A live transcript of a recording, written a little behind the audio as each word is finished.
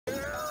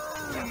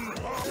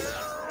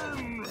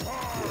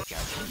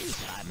me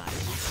by my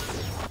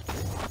side.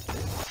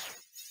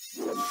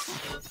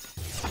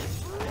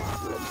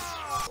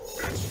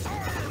 It's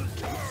iron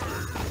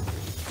time!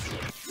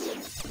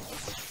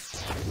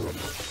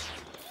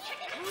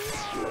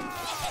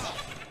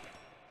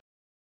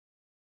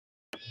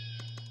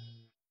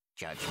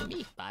 Judge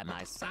me by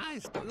my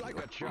size. Like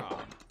a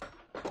charm.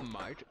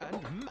 Might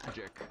and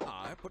magic.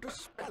 I put a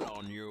spell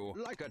on you.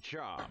 Like a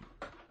charm.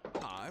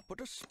 I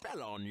put a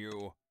spell on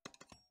you.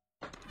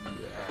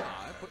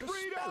 I put a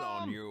spell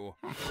on you.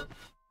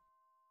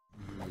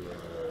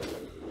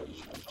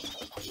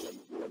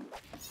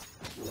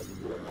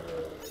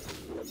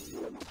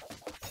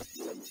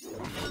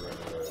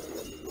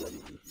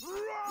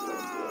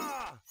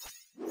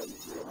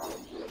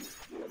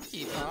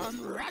 Keep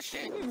on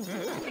rushing.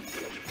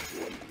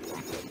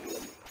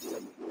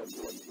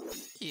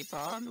 Keep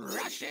on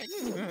rushing.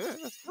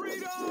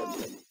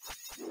 Freedom!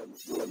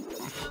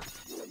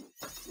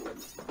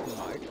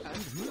 Might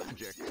and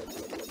magic.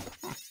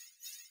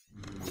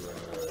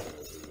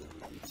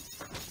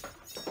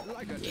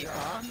 Like a Keep charm.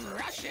 on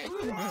rushing.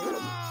 I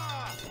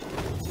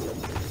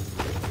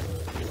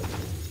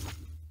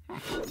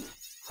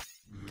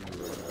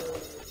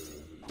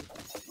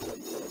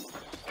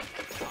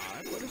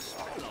put a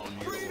spell on you.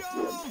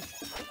 Freedom!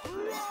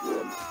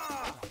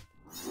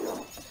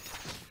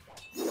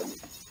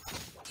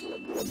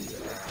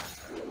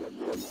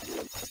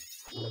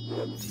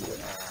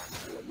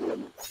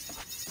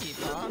 Keep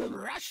on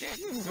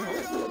rushing.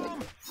 Freedom!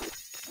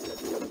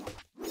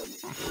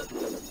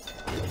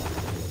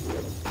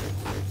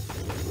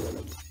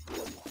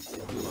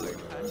 Might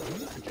and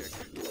magic.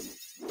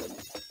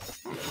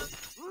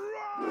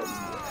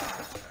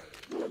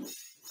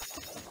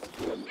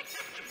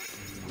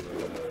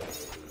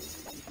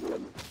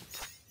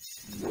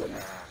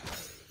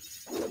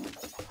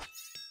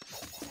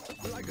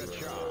 Like a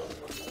charm.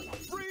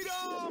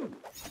 Freedom!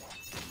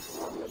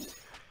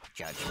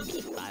 Judge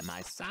me by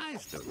my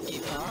size. To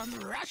keep on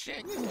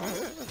rushing.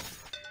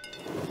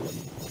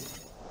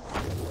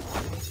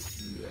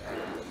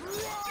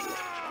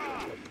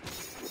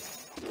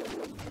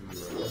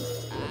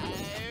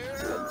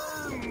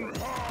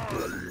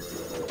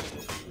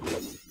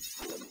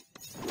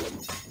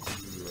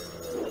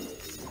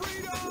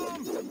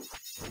 Freedom!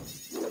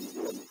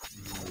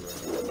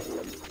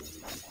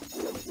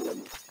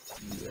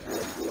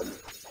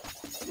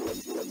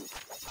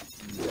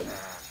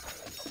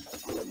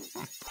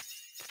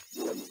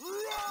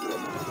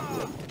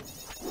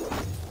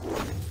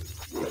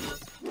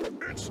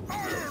 It's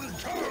iron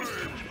time!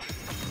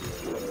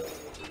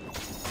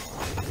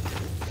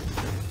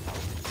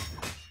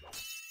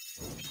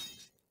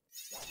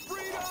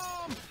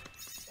 Freedom!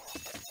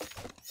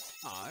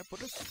 I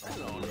put a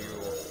spell on you.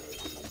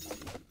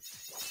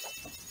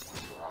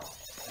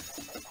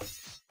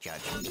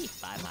 Judge me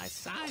by my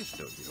size.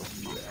 Do you?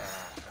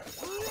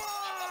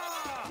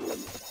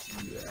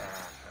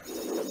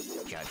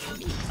 Judge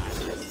me by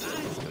my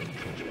size. Do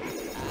you?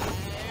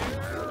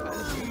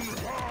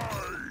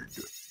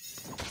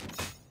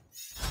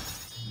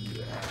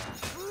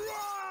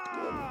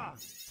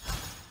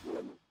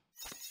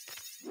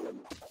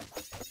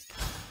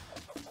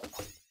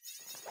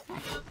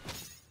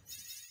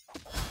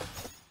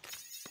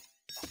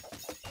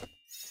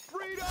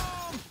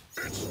 Freedom!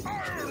 It's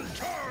iron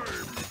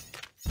time!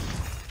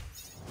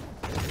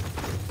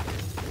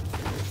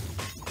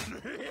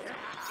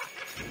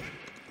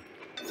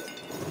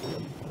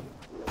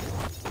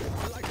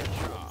 Like a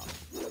charm.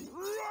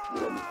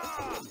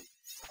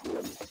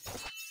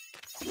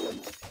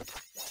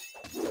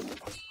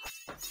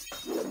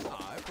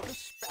 I put a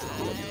spell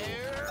on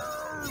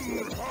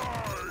you.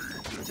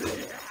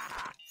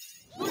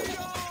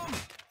 Freedom!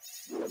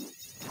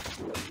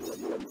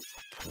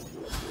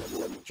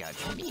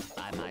 Judge me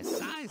by my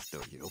size. Do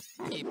you?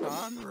 Keep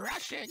on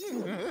rushing.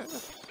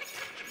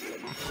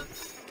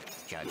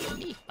 Judge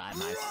me by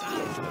my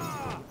size. Do you?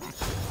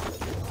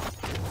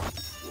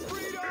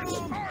 Freedom! It's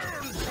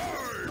iron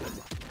time!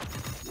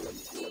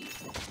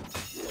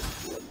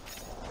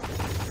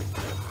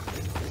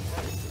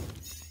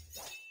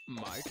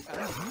 Might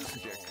and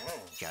magic.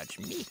 Judge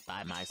me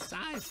by my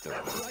size. Do you?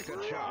 Like a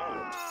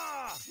charm.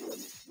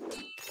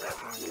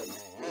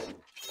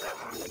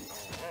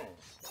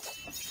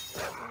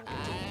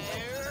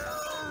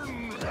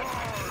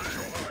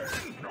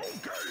 No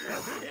game!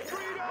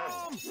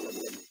 Freedom!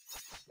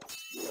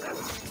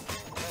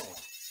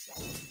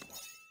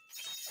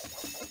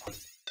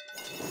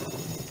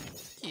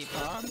 Keep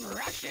on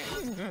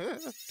rushing.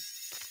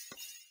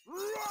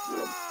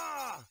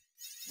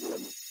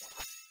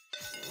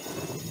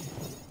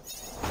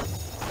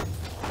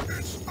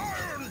 It's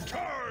iron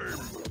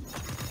time!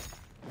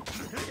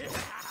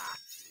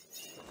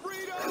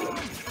 Freedom!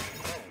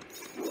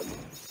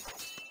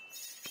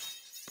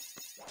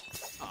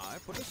 I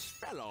put a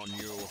spell on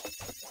you.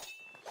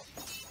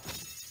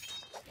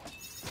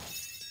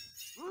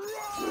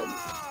 Iron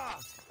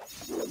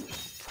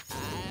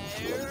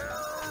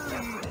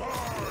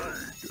hide!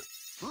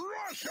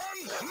 Russian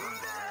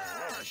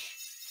smash!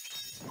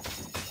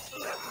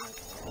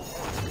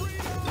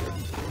 Freedom!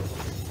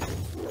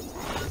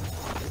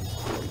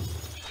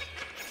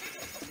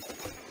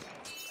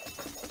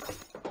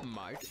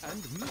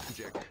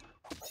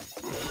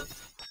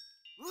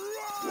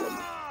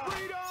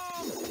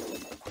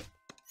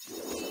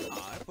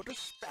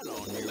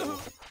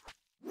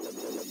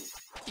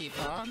 Keep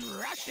on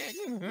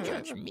rushing.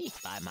 Judge me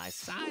by my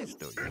size,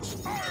 do you? It's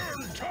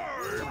iron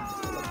time!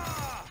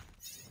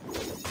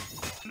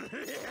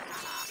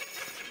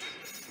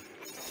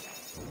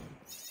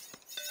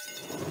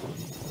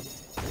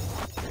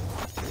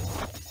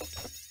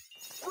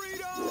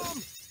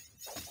 Freedom!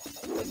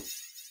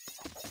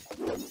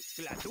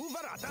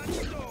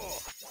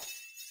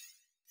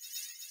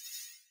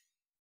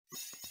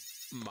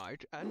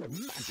 Might and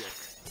magic.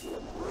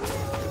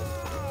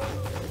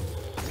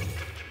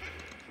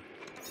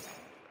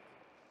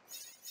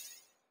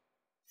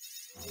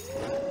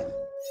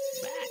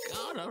 Back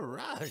on a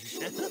rush.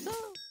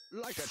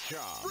 Like a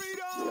charm.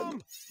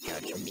 Freedom!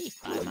 Judge me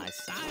by my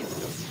size,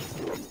 do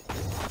you?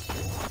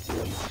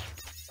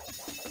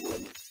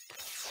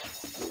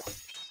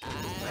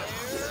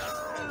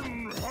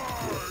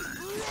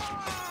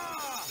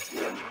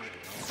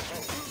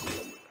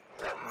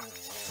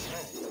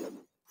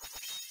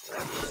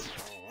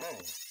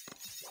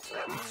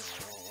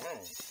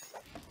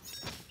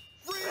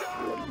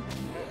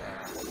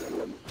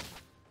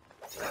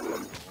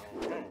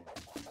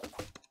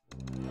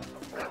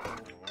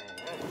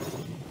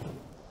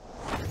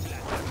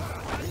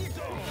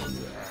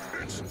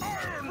 It's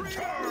iron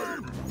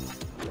time!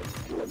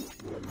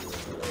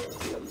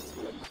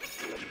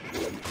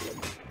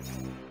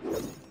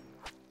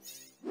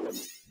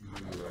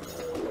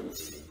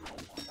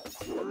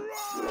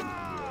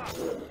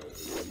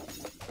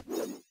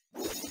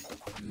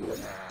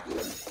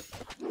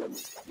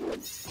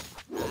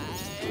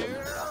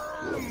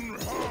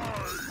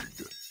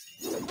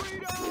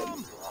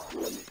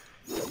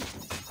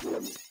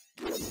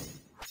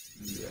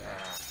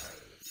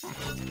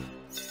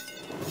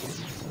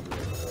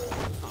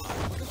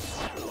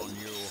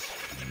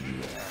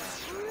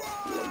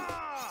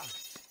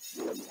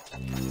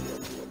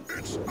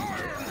 It's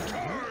iron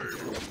time!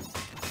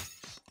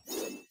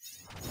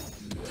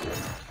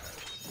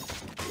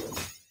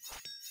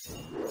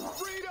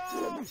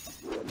 Freedom!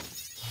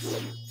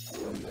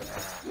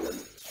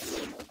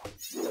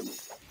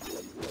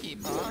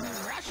 Keep on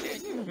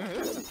rushing.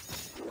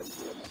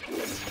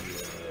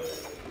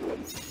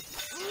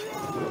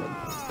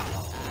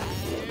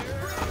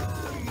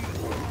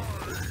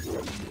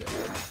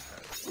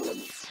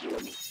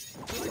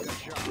 Like a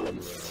charm.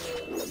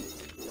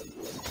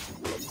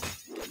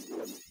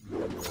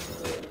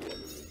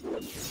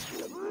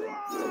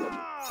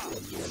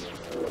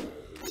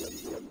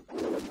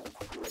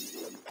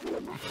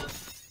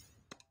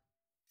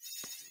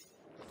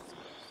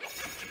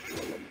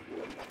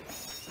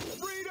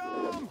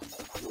 Freedom!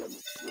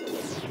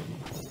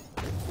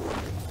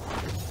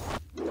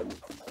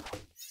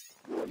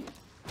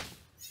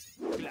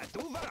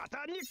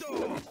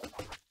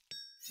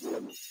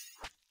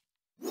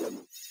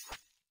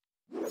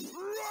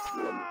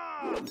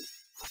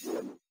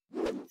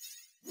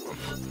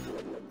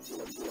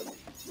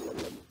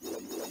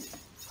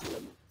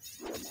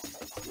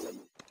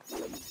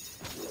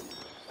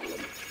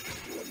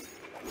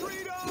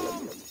 Freedom!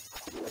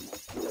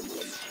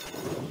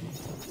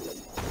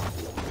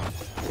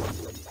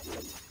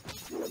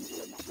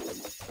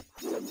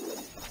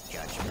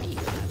 Judge me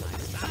by my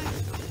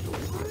size, do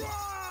you?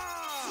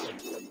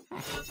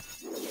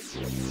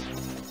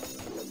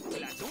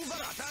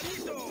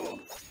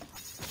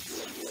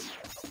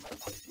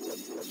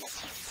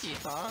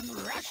 Keep on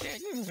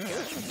rushing.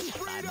 Judge me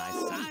by my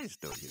size,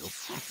 do you?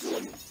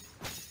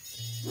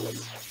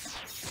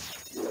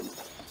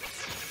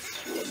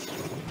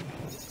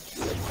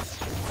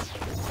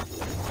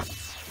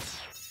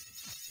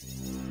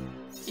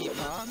 Keep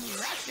on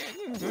rushing.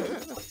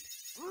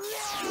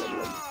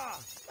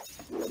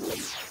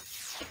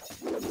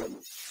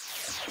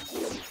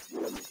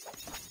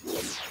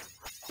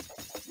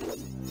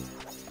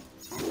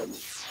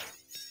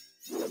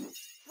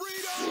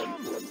 Freedom!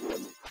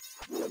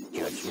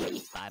 Judge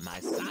me by my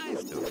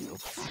size, do you?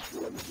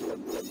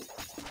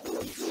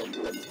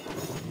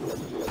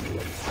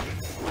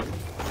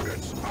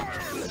 It's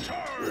iron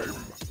time!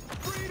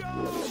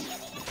 Freedom!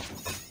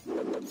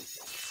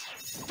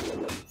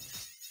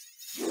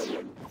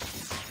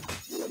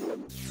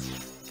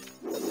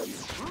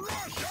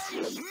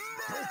 Russian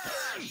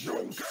smash!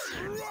 Okay!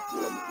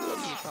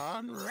 Keep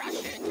on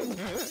rushing.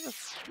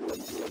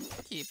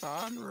 Keep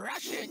on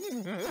rushing.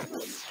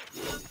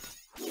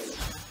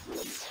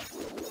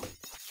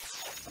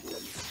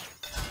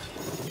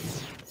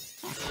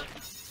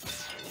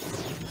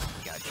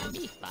 Judge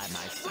me by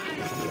my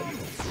size.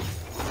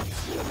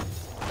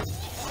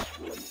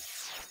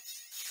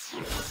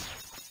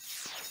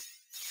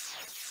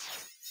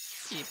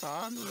 Keep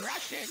on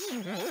rushing.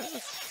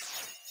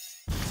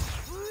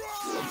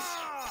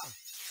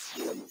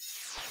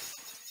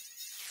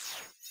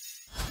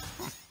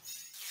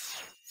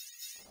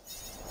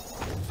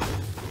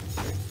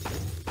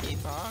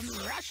 Keep on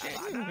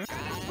rushing.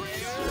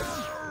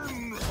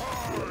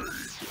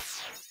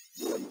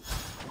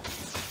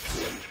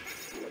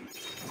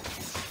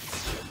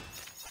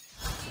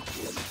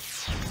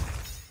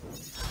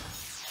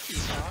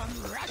 Keep on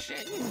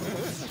rushing.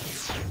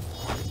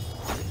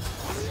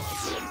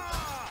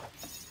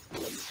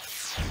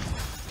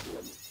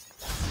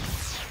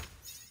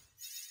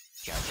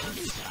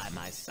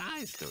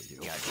 size, do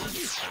you? Judge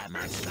me by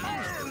my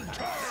size,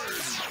 do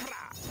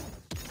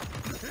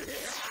you?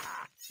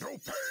 No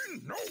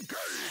pain, no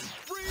gain!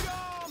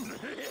 Freedom!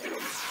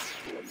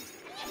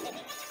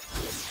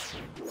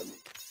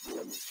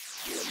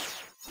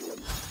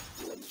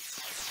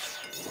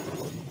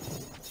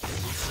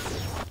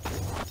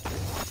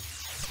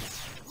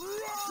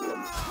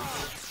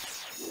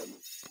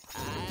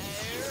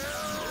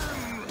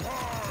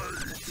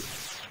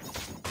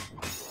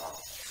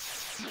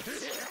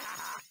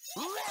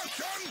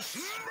 Russian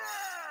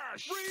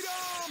smash!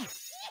 Freedom!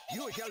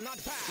 You shall not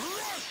pass!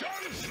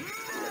 Russian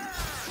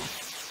smash!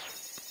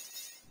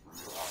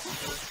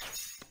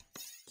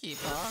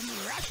 Keep on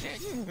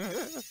rushing.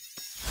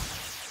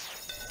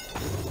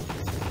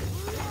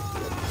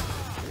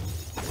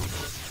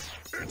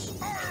 It's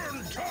iron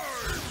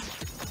time!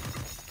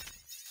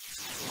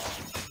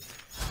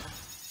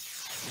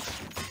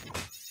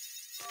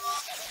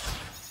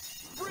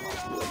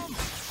 Freedom!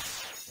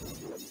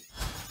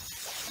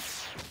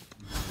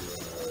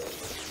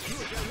 You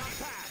shall not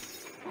pass!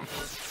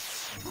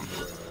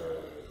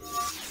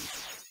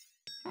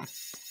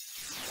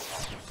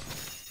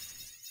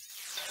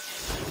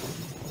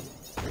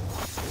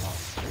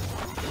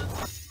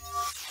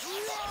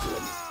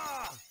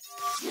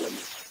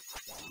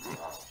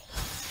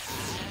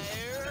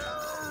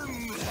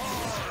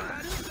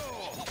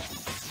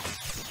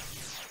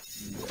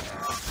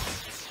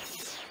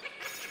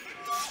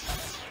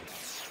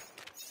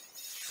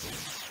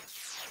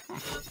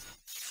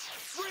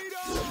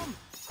 Freedom!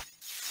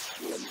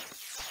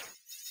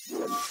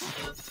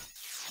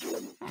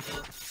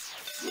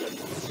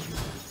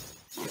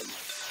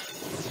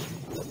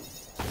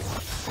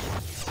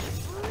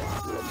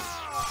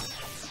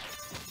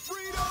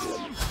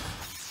 Freedom!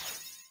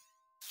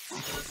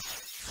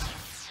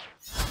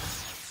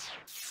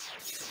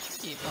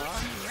 Keep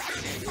on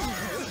rushing.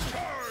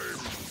 Time!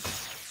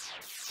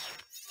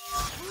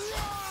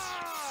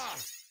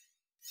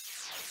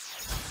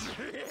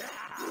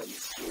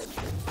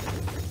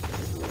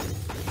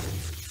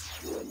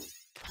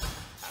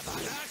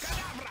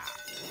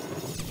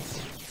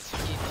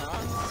 Keep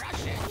on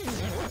rushing.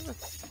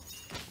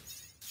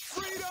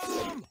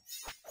 Freedom!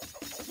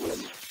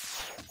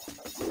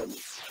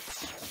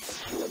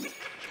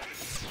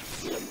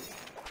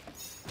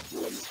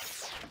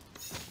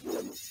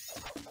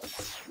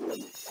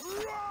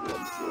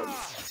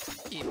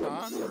 Keep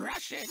on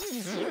rushing.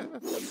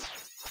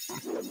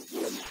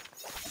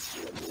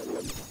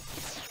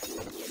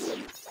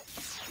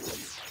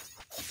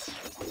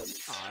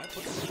 I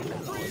put a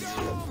spell on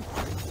you.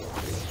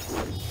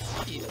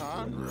 Keep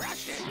on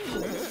rushing.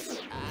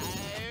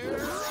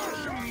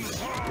 Russian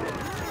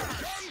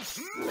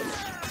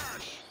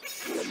smash!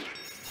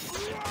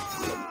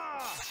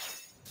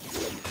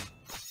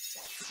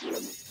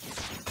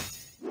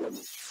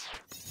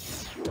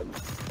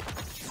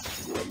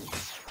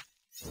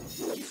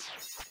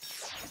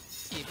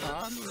 Keep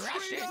on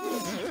rushing.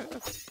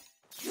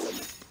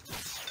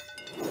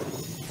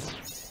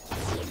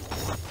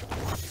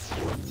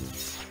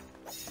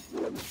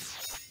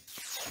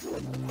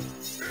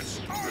 It's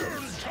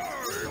iron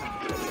time!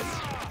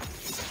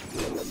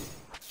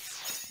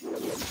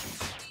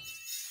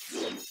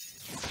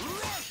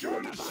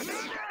 Russian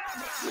smash!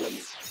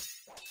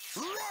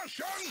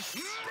 Russian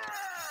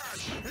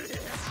smash!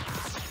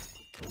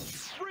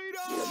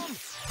 Freedom!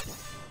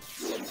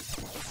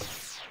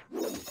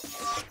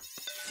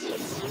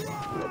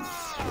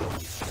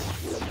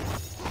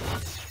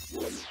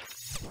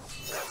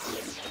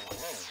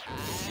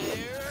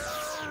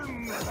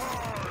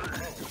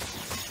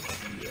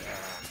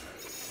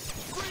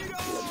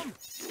 Freedom!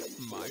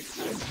 Might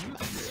and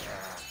magic.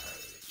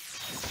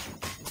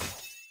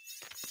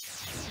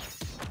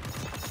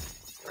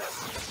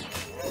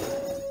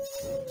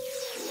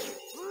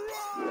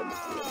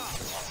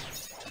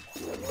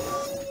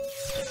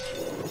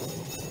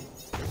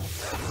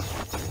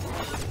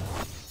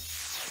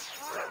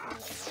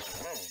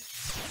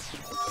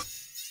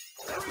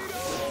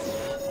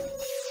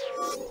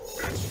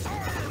 It's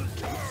iron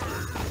time!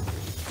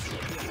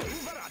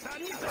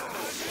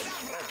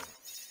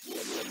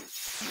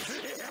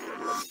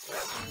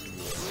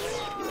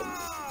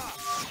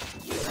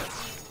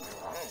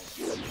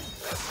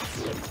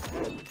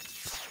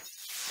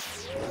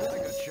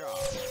 Like a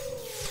charm.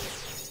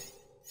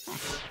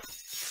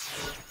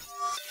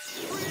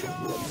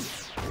 Freedom!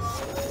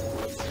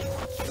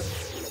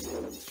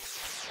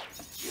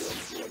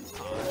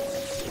 I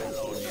spell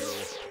on you.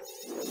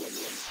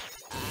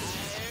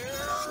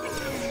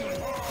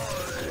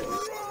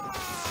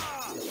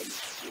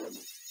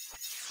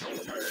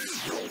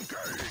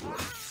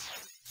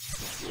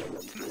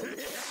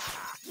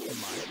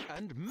 Might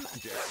and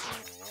magic.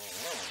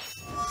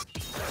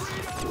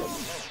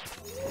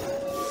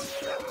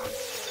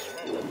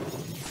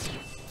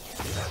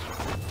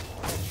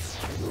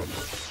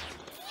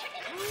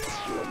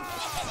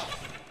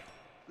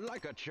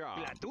 Like a charm.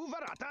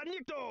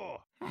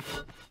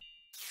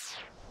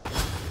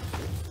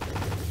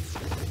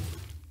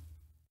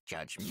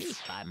 Judge me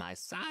by my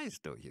size,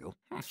 do you?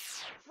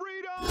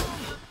 Freedom!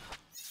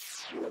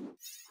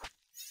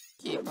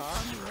 Keep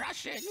on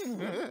rushing.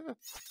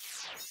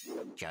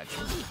 Judge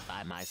me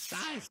by my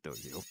size, do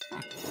you?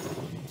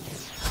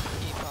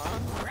 Keep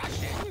on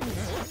rushing.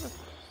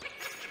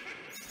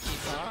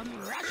 Keep on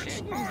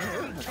rushing.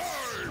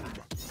 Time!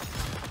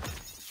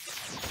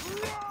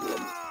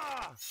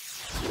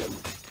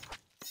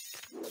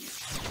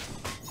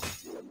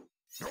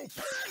 No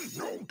pain,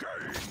 no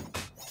gain!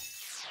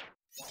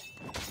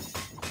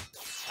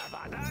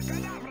 Avada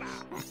Kedavra!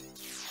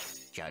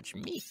 Judge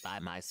me by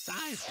my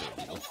size, do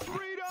you?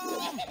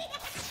 Freedom!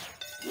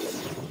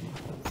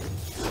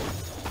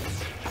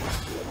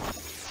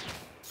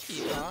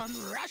 Keep on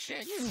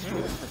rushing.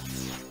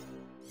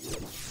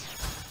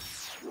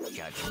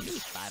 Judge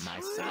me by my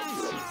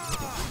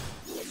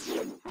size.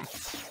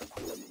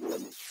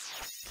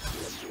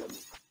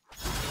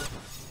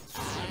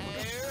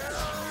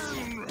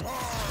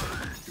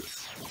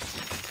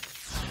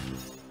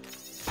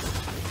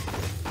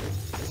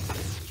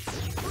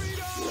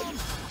 Freedom!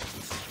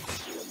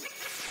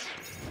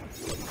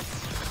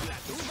 La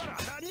tuba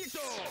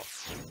Danito!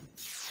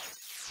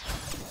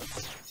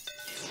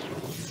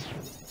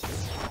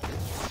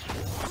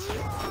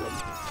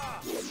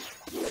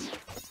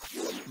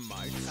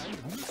 Might and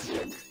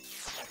magic.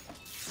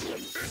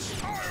 It's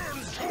iron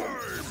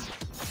time!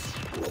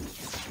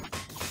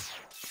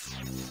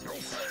 No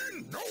pain,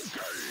 no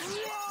gain!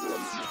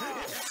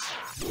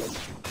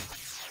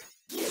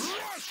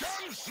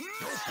 Russian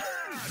smash! No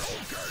pain, no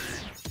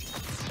gain!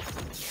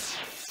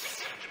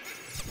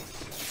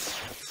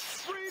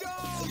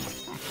 Freedom!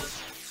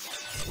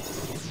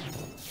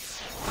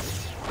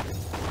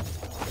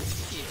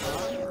 Keep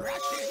on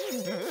rushing.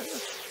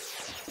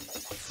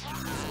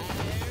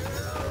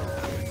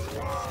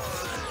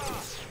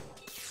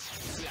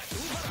 La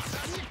tuba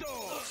Danito!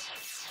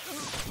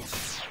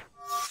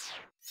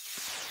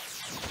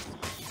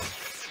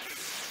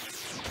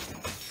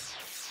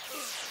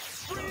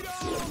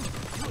 Freedom!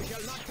 You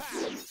shall not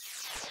pass!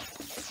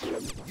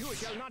 You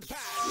shall not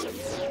pass!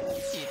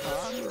 Keep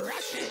on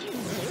rushing.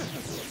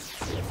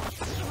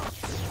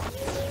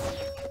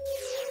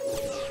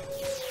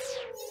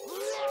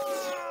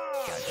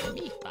 Judge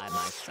me by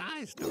my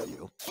size, do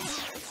you?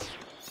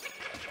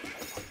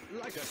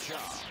 Like a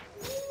charm.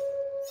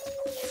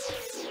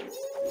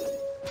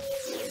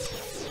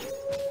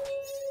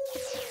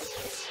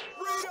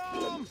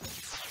 Freedom!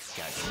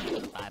 Judge me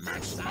by my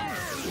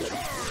size, do you?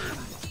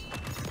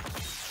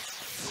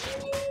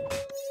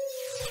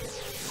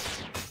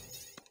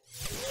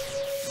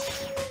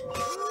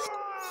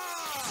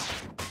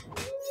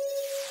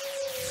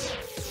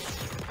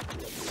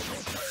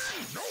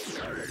 No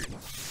gain!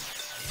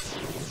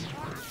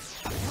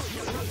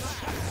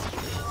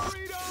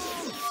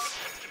 Freedom!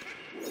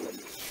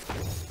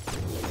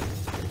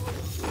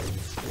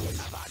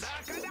 Avada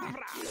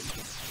Kedavra!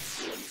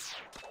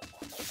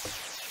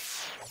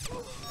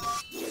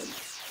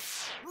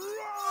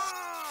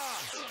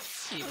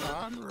 Keep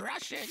on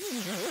rushing.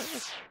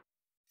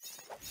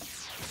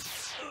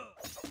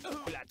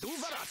 La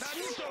tuba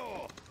Danito!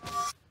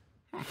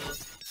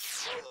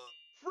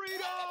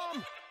 Freedom!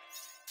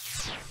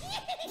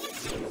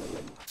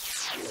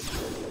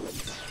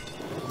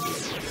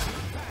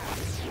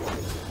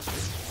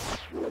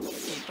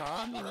 Keep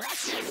on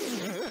rushing.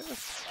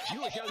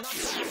 You shall not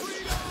pass!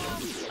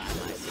 Freedom! By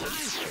my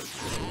size, do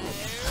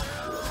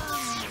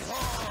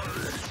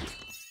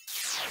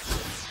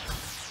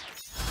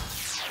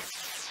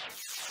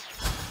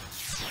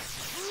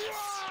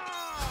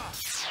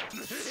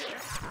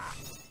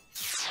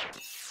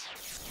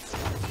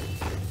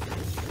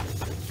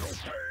No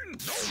pain,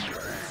 no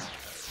gain!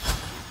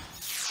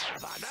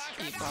 Avada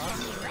Keep Kedavra! on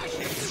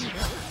rushing.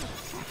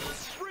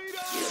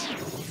 Freedom!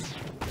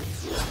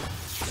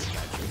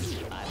 Judge me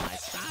by my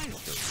size,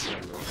 do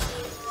you?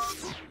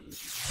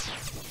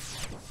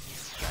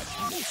 Judge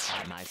me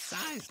by my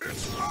size, do you?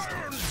 It's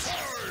iron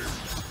time!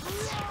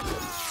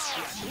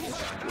 La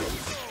tuba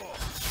Danito!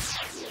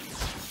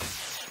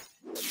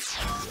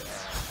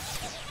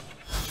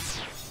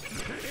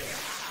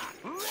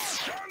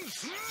 Russian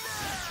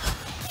smash!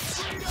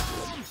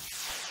 Freedom!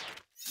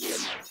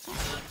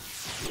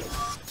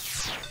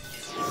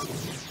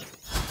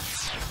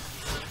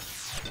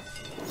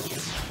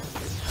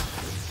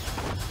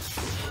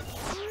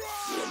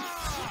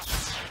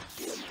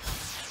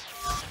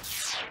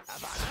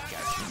 Avada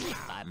Judge me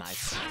Kedavra! by my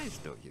size,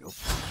 do you?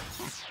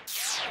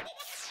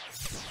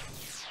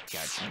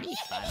 Judge me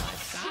by my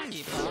size.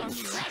 Keep on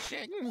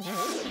rushing.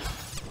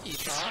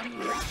 Keep on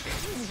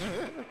rushing.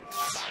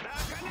 Avada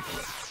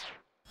Kedavra!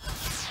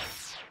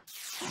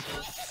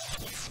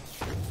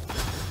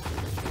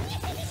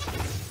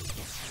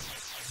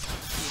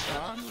 Keep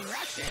on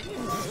rushing.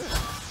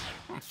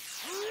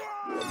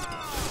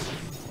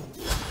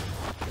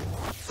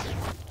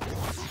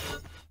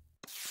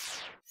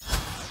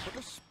 Put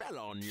a spell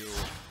on you.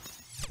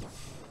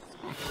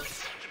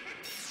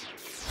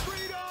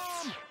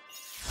 Freedom!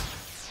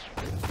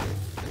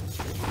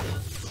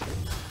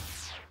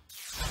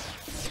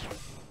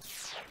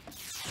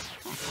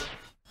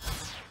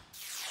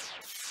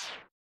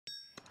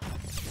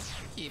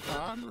 Keep Keep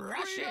on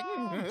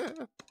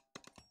rushing.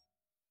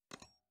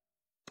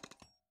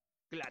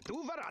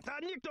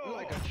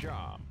 Like a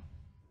charm.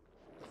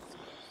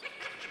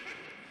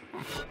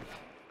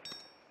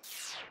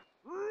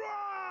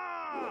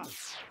 Rah!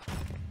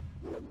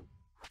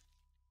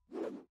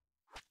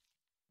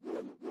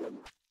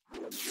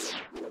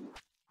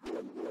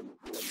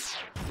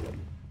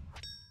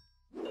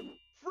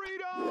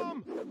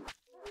 Freedom!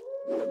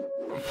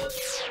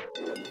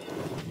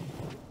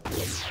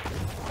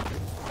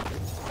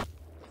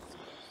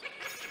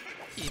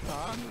 Keep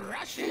on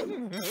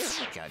rushing.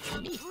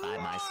 Judge me by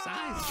my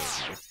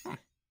size.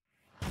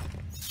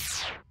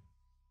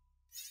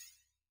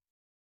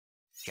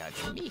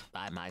 Judge me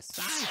by my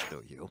size,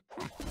 do you?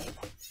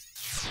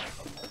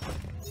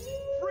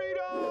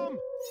 Freedom!